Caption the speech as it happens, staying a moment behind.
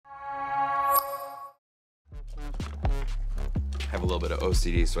have a little bit of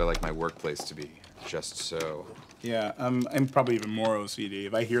OCD, so I like my workplace to be just so. Yeah, I'm probably even more OCD.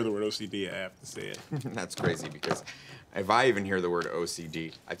 If I hear the word OCD, I have to say it. That's crazy because if I even hear the word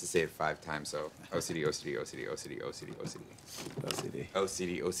OCD, I have to say it 5 times. So OCD, OCD, OCD, OCD, OCD, OCD. OCD.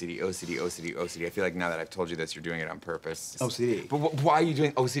 OCD, OCD, OCD, OCD, OCD. I feel like now that I've told you this, you're doing it on purpose. OCD. But why are you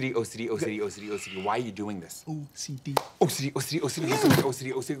doing OCD, OCD, OCD, OCD, OCD? Why are you doing this? OCD. OCD, OCD, OCD, OCD,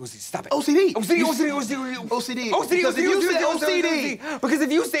 OCD, OCD, OCD. Stop it. OCD. OCD, OCD, OCD, OCD. OCD, Because if you say OCD. Because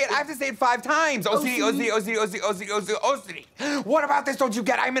if you say it, I have to say it 5 times. OCD, OCD, OCD, OCD, OCD, OCD, OCD. What about this? Don't you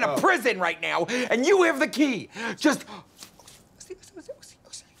get? I'm in a prison right now, and you have the key. Just.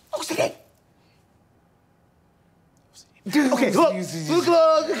 OCD. Okay, look.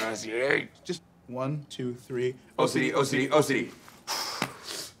 Look. Just 1, 2, 3. OCD, OCD, OCD.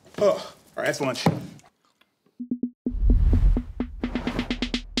 Oh, all right, that's lunch. And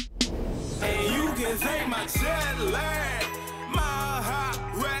you can take my jet lag.